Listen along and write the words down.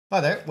Hi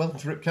there, welcome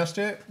to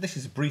Ripcaster. This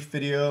is a brief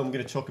video. I'm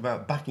going to talk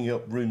about backing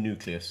up Roon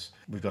Nucleus.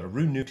 We've got a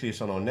Roon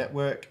Nucleus on our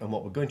network, and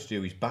what we're going to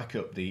do is back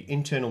up the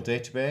internal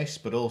database,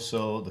 but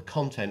also the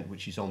content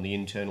which is on the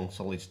internal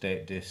solid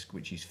state disk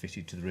which is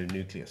fitted to the Roon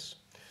Nucleus.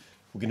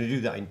 We're going to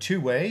do that in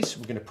two ways.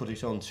 We're going to put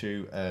it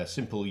onto a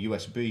simple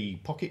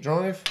USB pocket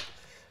drive,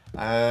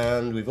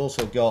 and we've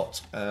also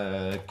got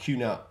a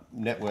QNAP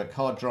network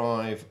hard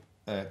drive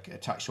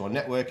attached to our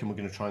network, and we're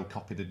going to try and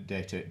copy the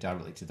data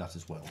directly to that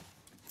as well.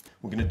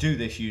 We're going to do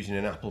this using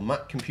an Apple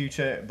Mac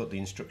computer, but the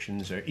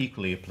instructions are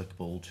equally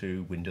applicable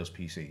to Windows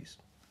PCs.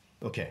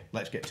 Okay,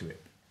 let's get to it.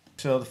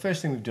 So the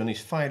first thing we've done is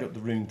fired up the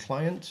Roon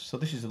client. So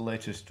this is the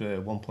latest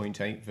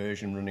 1.8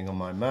 version running on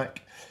my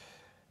Mac.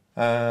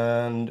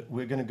 And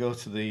we're going to go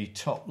to the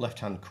top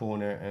left-hand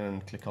corner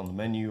and click on the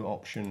menu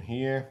option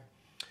here.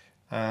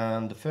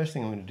 And the first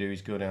thing I'm going to do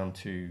is go down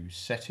to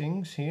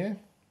Settings here.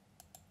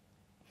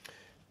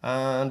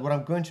 And what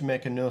I'm going to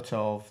make a note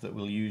of that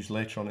we'll use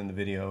later on in the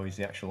video is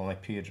the actual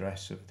IP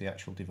address of the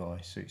actual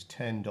device. So it's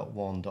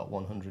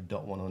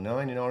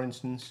 10.1.100.109 in our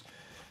instance.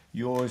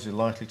 Yours are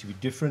likely to be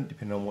different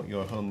depending on what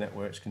your home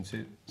networks can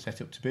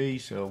set up to be.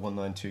 So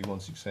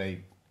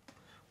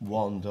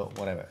 192.168.1.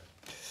 whatever.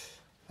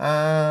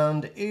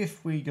 And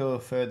if we go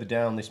further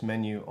down this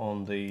menu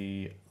on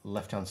the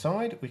left hand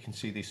side, we can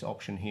see this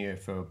option here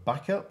for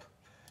backup.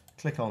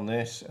 Click on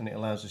this and it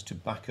allows us to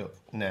back up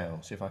now.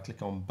 So if I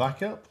click on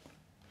backup,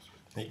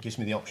 it gives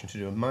me the option to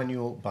do a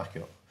manual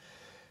backup,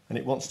 and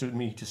it wants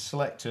me to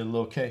select a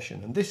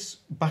location, and this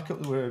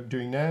backup that we're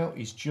doing now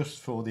is just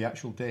for the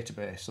actual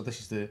database. So this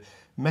is the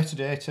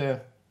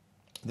metadata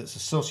that's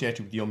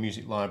associated with your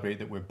music library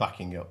that we're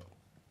backing up.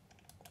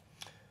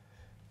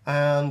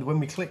 And when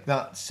we click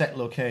that set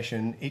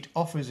location, it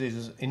offers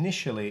us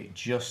initially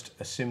just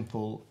a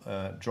simple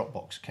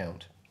Dropbox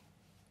account.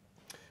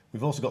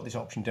 We've also got this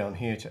option down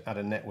here to add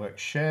a network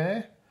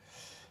share.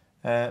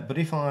 But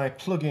if I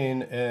plug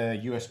in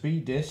a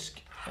USB disk,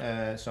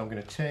 so I'm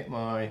going to take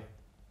my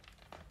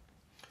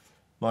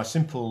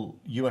simple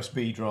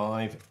USB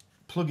drive,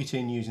 plug it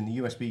in using the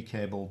USB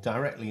cable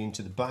directly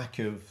into the back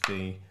of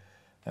the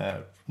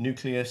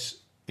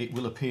Nucleus, it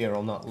will appear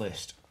on that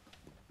list.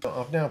 So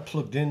I've now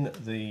plugged in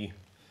the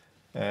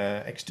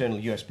external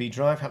USB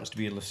drive, happens to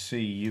be a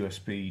LaCie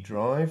USB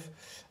drive,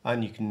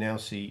 and you can now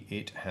see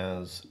it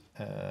has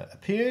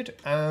appeared,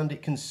 and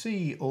it can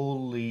see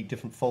all the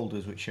different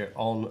folders which are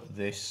on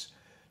this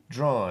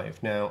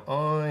drive. Now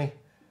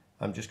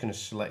I'm just going to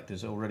select,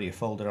 there's already a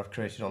folder I've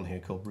created on here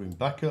called Roon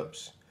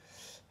Backups.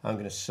 I'm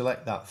going to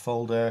select that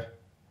folder.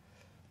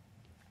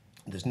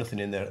 There's nothing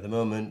in there at the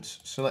moment.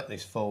 Select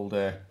this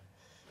folder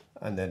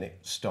and then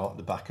start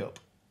the backup.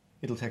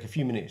 It'll take a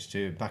few minutes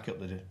to back up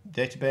the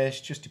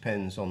database, just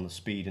depends on the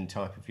speed and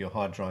type of your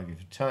hard drive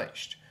you've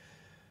attached.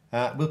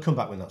 We'll come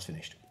back when that's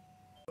finished.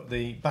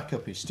 The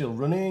backup is still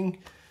running.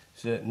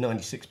 It's at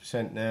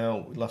 96%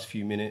 now, last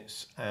few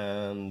minutes,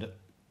 and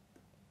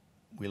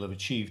we'll have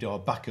achieved our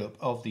backup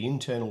of the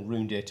internal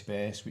Roon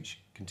database, which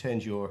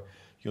contains your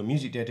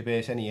music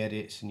database, any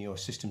edits, and your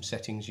system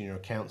settings and your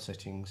account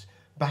settings,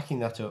 backing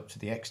that up to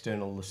the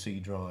external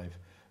LaCie drive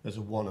as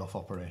a one-off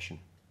operation.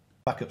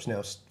 Backup's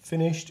now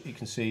finished. You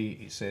can see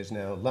it says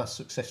now last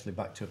successfully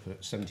backed up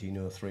at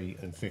 17:03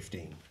 and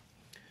 15.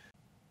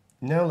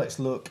 Now let's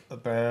look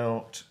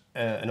about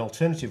an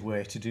alternative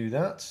way to do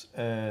that.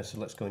 So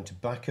let's go into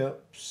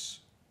backups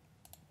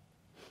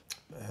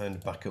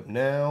and backup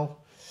now,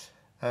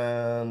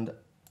 and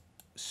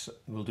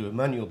we'll do a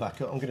manual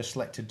backup. I'm going to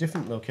select a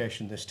different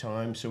location this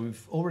time. So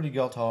we've already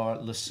got our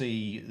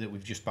LaCie that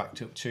we've just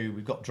backed up to.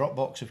 We've got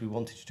Dropbox if we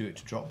wanted to do it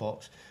to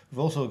Dropbox. We've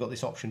also got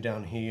this option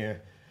down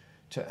here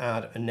to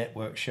add a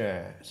network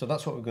share. So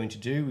that's what we're going to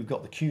do. We've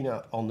got the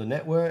QNAP on the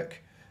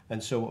network,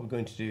 and so what we're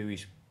going to do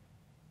is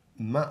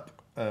map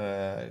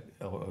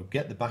or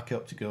get the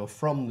backup to go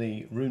from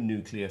the Roon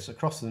Nucleus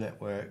across the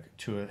network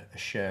to a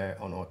share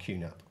on our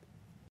QNAP.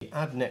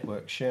 Add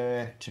network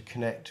share to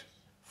connect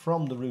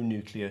from the Roon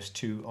Nucleus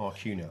to our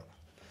QNAP.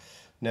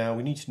 Now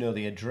we need to know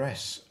the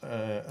address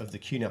of the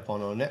QNAP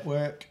on our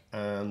network,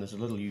 and there's a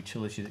little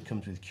utility that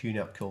comes with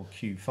QNAP called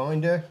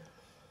QFinder.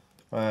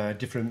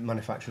 Different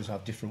manufacturers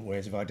have different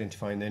ways of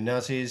identifying their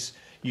NASs.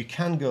 You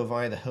can go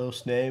via the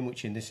host name,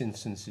 which in this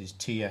instance is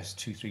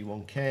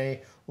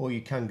TS231K, or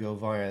you can go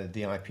via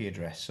the IP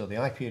address. So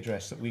the IP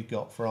address that we've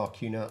got for our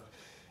QNAP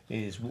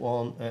is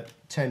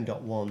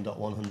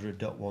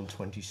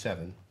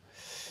 10.1.100.127.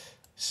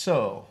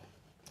 So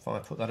if I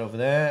put that over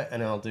there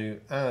and I'll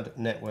do add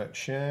network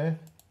share,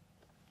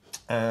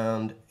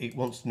 and it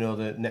wants to know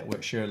the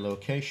network share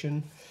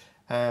location,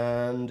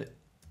 and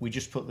we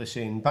just put this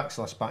in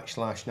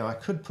 //. Now I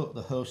could put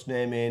the host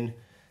name in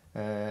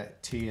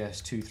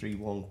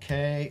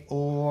TS231K,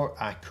 or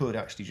I could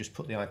actually just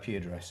put the IP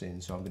address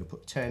in. So I'm going to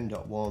put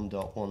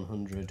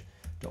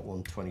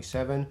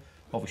 10.1.100.127.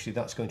 Obviously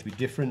that's going to be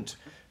different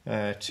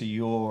to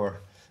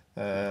your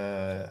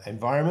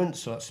environment,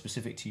 so that's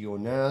specific to your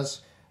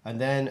NAS, and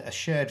then a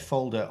shared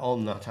folder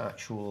on that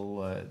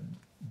actual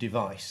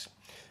device.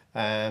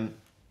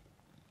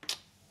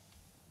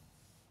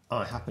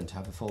 I happen to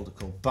have a folder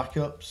called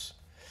Backups,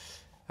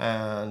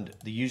 and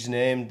the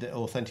username that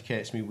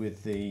authenticates me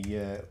with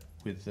the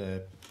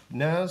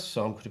NAS.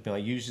 So I'm going to put my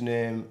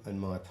username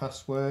and my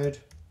password,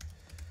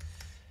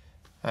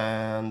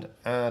 and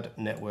add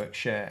network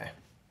share.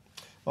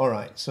 All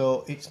right,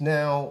 so it's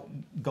now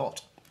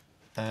got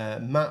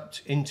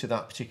mapped into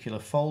that particular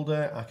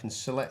folder. I can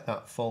select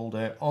that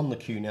folder on the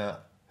QNAP,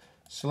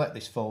 select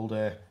this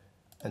folder,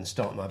 and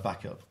start my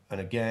backup. And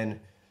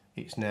again,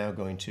 it's now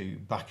going to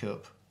back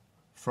up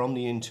from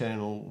the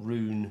internal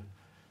Roon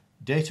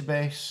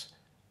database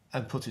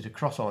and put it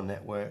across our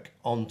network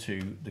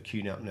onto the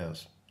QNAP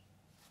NAS.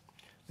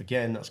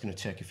 Again, that's going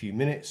to take a few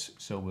minutes,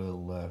 so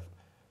we'll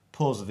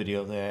pause the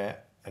video there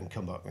and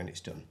come back when it's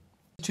done.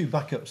 The two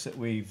backups that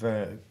we've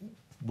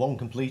one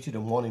completed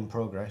and one in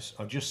progress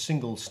are just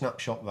single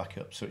snapshot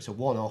backups, so it's a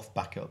one-off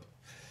backup.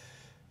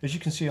 As you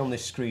can see on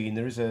this screen,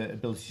 there is an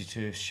ability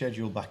to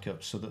schedule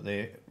backups so that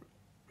they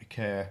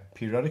recur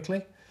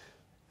periodically,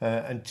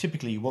 and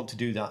typically you want to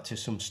do that to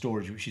some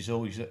storage which is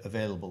always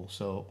available,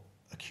 so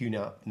a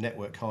QNAP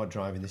network hard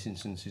drive in this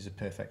instance is a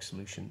perfect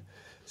solution.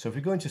 So if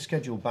we go into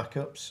schedule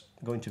backups,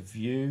 go into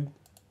view,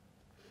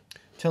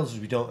 tells us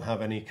we don't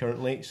have any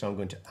currently, so I'm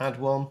going to add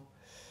one.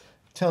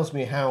 Tells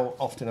me how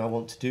often I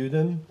want to do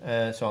them,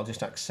 so I'll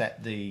just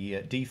accept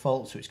the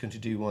default, so it's going to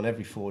do one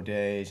every 4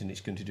 days, and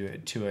it's going to do it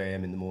at 2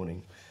 AM in the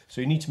morning.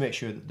 So you need to make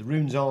sure that the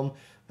Roon's on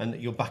and that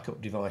your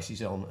backup device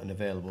is on and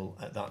available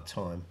at that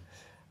time.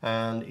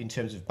 And in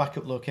terms of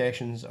backup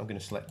locations, I'm going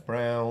to select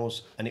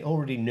browse, and it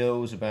already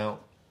knows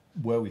about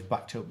where we've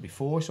backed up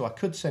before, so I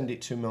could send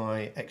it to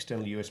my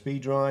external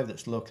USB drive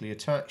that's locally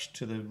attached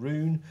to the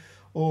Roon,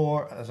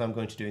 or as I'm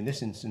going to do in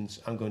this instance,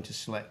 I'm going to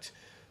select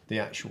the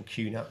actual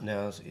QNAP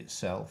NAS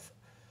itself,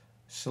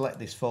 select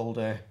this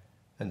folder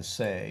and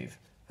save,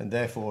 and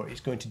therefore it's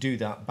going to do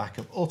that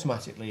backup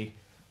automatically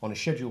on a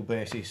scheduled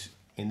basis,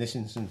 in this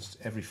instance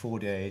every 4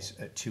 days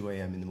at 2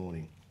 AM in the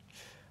morning.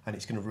 And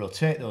it's going to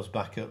rotate those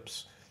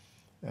backups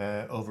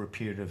over a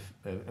period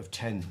of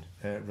 10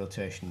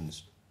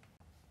 rotations.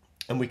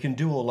 And we can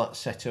do all that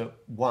setup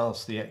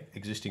whilst the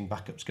existing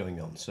backup's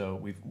going on.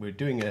 So we're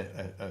doing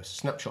a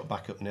snapshot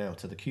backup now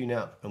to the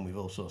QNAP, and we've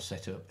also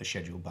set up a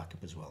scheduled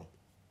backup as well.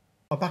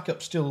 Our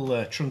backup's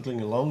still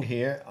trundling along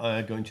here,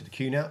 going to the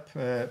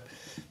QNAP,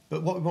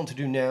 but what we want to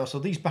do now, so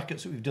these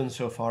backups that we've done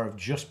so far have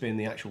just been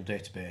the actual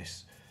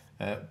database.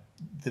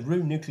 The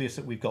Roon Nucleus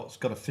that we've got's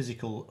got a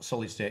physical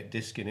solid-state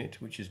disk in it,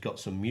 which has got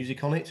some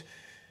music on it.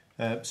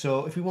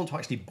 So if we want to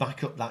actually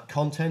back up that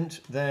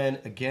content, then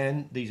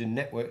again, these are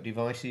network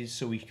devices,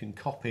 so we can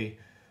copy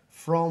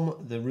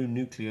from the Roon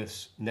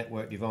Nucleus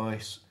network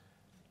device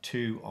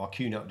to our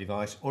QNAP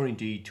device, or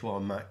indeed to our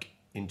Mac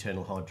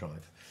internal hard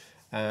drive.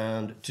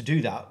 And to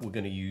do that, we're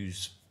going to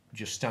use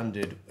just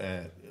standard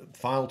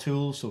file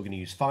tools. So we're going to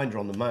use Finder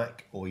on the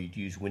Mac, or you'd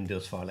use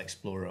Windows File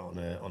Explorer on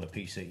a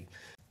PC.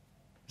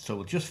 So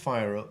we'll just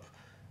fire up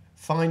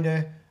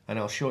Finder, and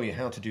I'll show you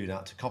how to do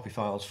that, to copy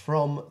files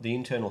from the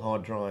internal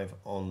hard drive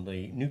on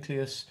the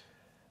Nucleus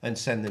and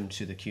send them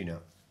to the QNAP.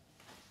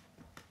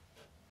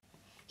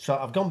 So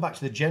I've gone back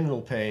to the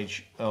general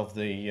page of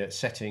the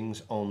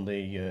settings on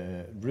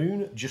the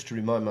Roon, just to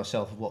remind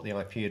myself of what the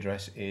IP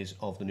address is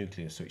of the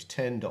Nucleus. So it's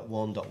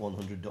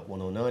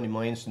 10.1.100.109 in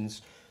my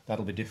instance.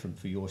 That'll be different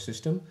for your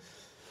system.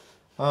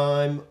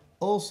 I'm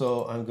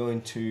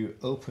going to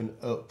open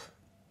up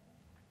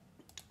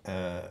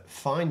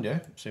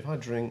Finder. So if I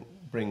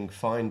bring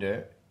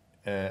Finder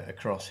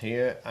across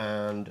here,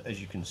 and as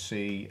you can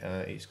see,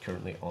 it's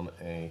currently on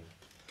a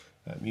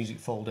music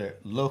folder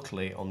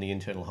locally on the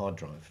internal hard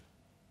drive.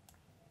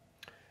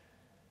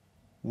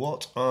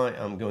 What I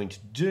am going to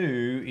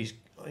do is,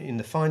 in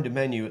the Finder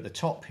menu at the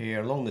top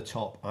here, along the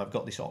top, I've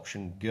got this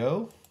option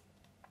Go,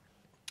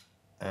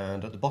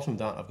 and at the bottom of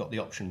that I've got the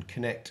option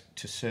Connect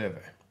to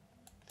Server.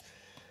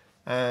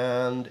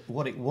 And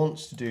what it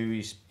wants to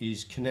do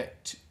is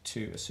connect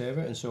to a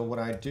server, and so what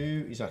I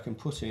do is I can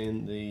put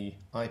in the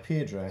IP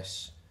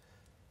address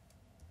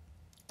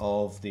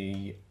of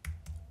the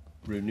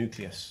Roon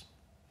Nucleus.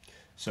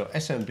 So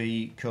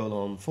SMB://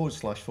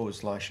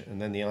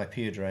 and then the IP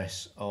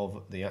address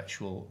of the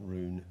actual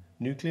Roon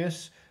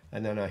Nucleus,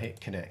 and then I hit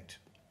connect.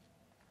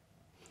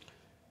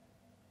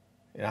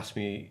 It asks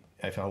me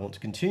if I want to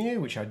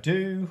continue, which I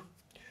do.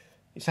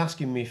 It's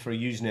asking me for a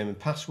username and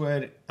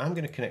password. I'm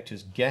going to connect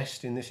as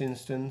guest in this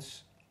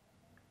instance.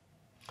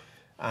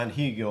 And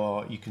here you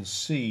are, you can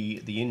see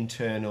the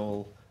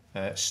internal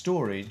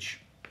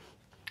storage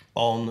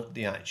on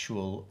the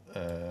actual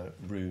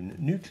Roon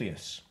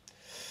Nucleus.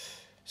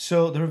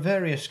 So there are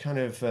various kind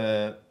of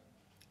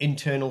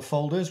internal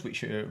folders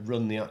which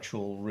run the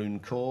actual Roon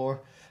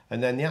core,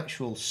 and then the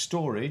actual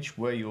storage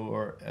where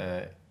your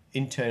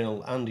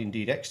internal and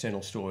indeed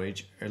external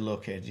storage are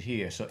located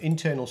here. So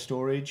internal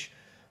storage,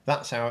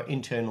 that's our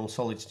internal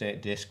solid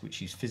state disk,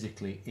 which is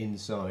physically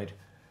inside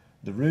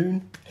the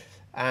Roon,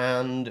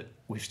 and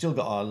we've still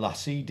got our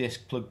lassie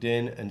disk plugged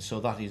in, and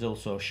so that is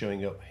also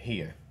showing up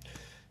here.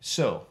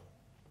 So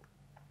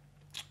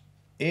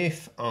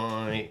if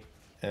I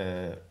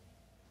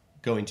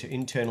go into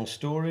internal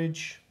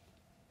storage.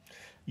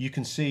 You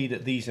can see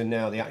that these are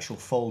now the actual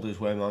folders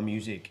where my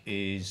music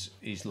is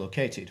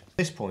located. At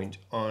this point,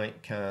 I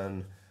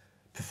can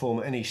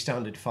perform any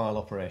standard file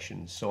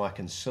operations. So I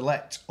can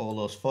select all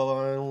those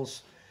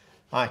files,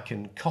 I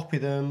can copy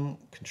them,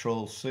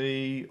 Control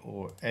C,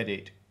 or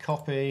edit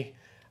copy,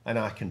 and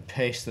I can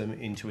paste them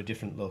into a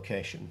different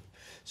location.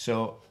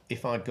 So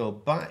if I go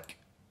back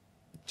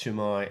to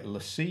my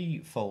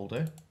LaCie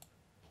folder,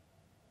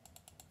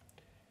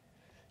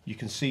 you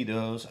can see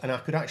those, and I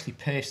could actually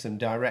paste them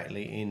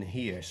directly in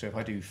here. So if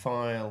I do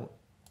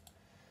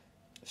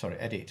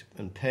edit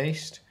and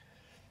paste,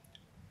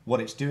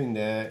 what it's doing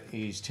there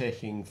is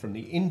taking from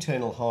the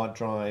internal hard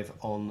drive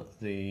on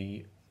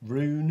the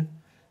Roon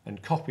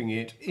and copying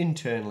it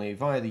internally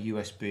via the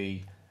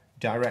USB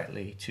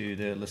directly to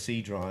the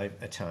LaCie drive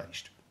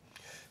attached.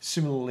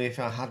 Similarly, if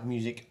I had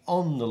music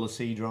on the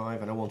LaCie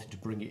drive and I wanted to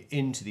bring it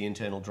into the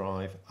internal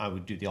drive, I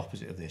would do the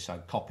opposite of this.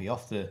 I'd copy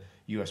off the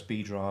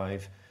USB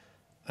drive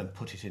and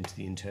put it into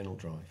the internal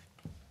drive.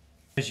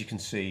 As you can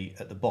see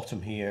at the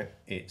bottom here,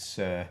 it's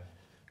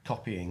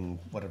copying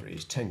whatever it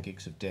is, 10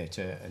 gigs of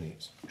data, and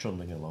it's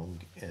trundling along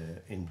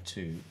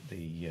into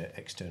the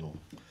external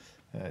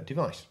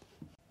device.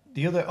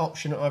 The other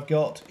option I've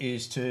got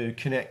is to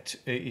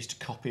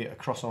copy it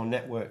across our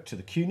network to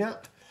the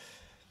QNAP.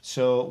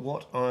 So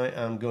what I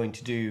am going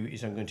to do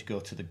is I'm going to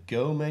go to the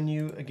Go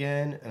menu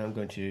again, and I'm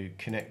going to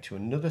connect to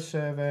another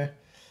server.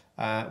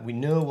 We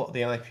know what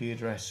the IP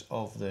address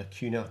of the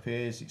QNAP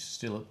is. It's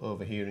still up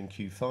over here in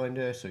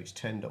QFinder, so it's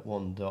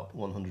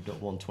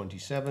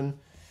 10.1.100.127.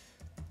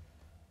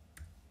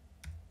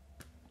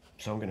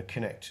 So I'm going to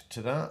connect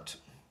to that.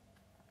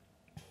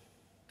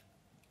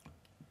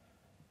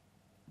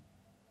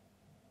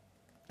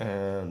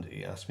 And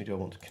it asks me, do I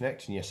want to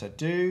connect? And yes, I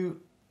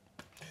do.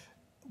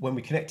 When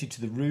we connected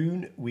to the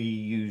Roon, we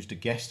used a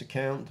guest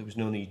account. There was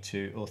no need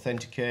to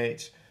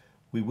authenticate.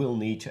 We will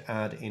need to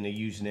add in a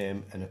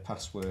username and a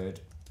password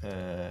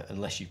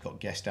unless you've got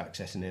guest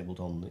access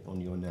enabled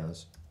on your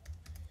NAS.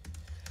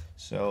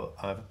 So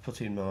I've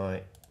put in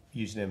my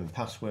username and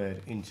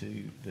password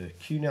into the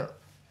QNAP,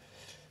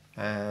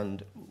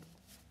 and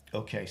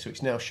okay, so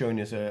it's now showing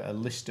us a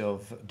list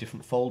of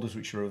different folders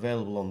which are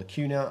available on the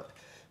QNAP.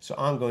 So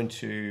I'm going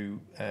to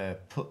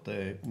put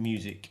the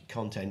music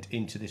content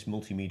into this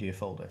multimedia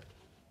folder.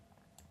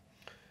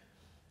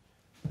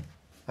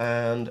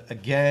 And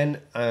again,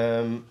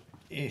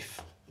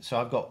 so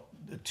I've got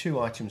the two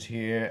items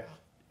here.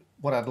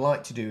 What I'd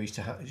like to do is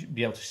to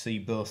be able to see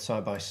both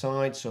side by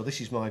side. So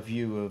this is my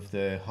view of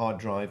the hard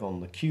drive on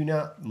the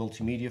QNAP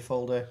multimedia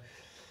folder.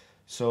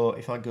 So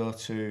if I go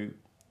to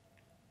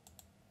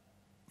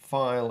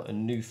File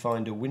and New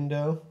Finder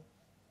window,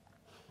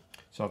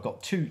 so I've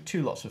got two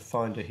lots of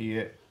Finder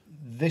here.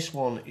 This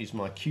one is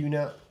my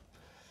QNAP,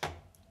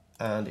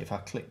 and if I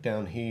click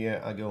down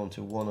here, I go on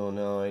to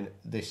 109.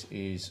 This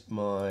is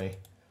my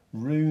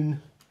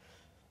Roon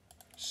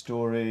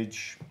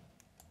storage,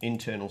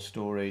 internal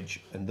storage,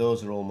 and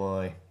those are all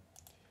my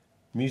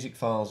music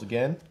files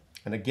again.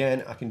 And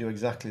again, I can do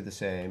exactly the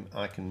same.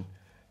 I can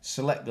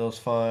select those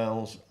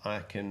files, I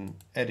can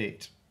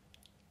edit,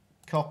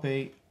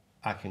 copy,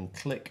 I can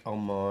click on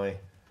my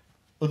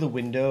other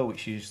window,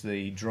 which is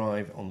the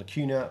drive on the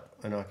QNAP,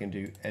 and I can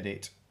do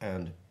edit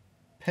and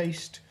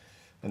paste,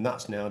 and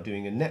that's now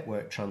doing a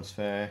network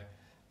transfer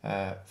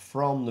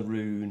from the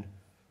Roon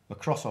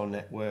across our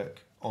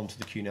network onto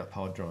the QNAP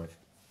hard drive.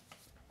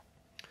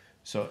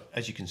 So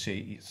as you can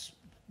see,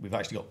 we've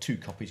actually got two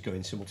copies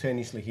going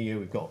simultaneously here.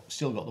 We've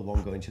still got the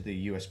one going to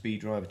the USB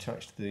drive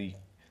attached to the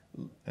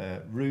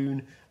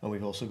Roon, and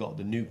we've also got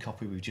the new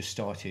copy we've just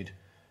started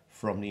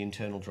from the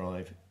internal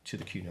drive to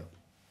the QNAP.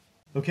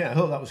 Okay, I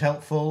hope that was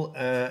helpful,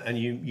 and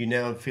you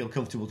now feel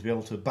comfortable to be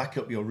able to back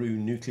up your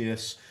Roon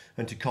Nucleus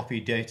and to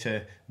copy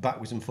data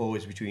backwards and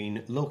forwards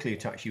between locally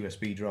attached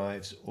USB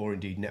drives or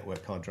indeed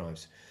network hard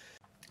drives.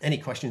 Any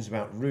questions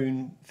about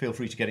Roon, feel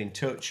free to get in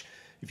touch.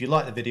 If you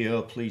like the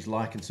video, please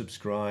like and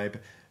subscribe,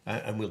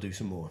 and we'll do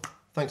some more.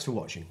 Thanks for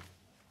watching.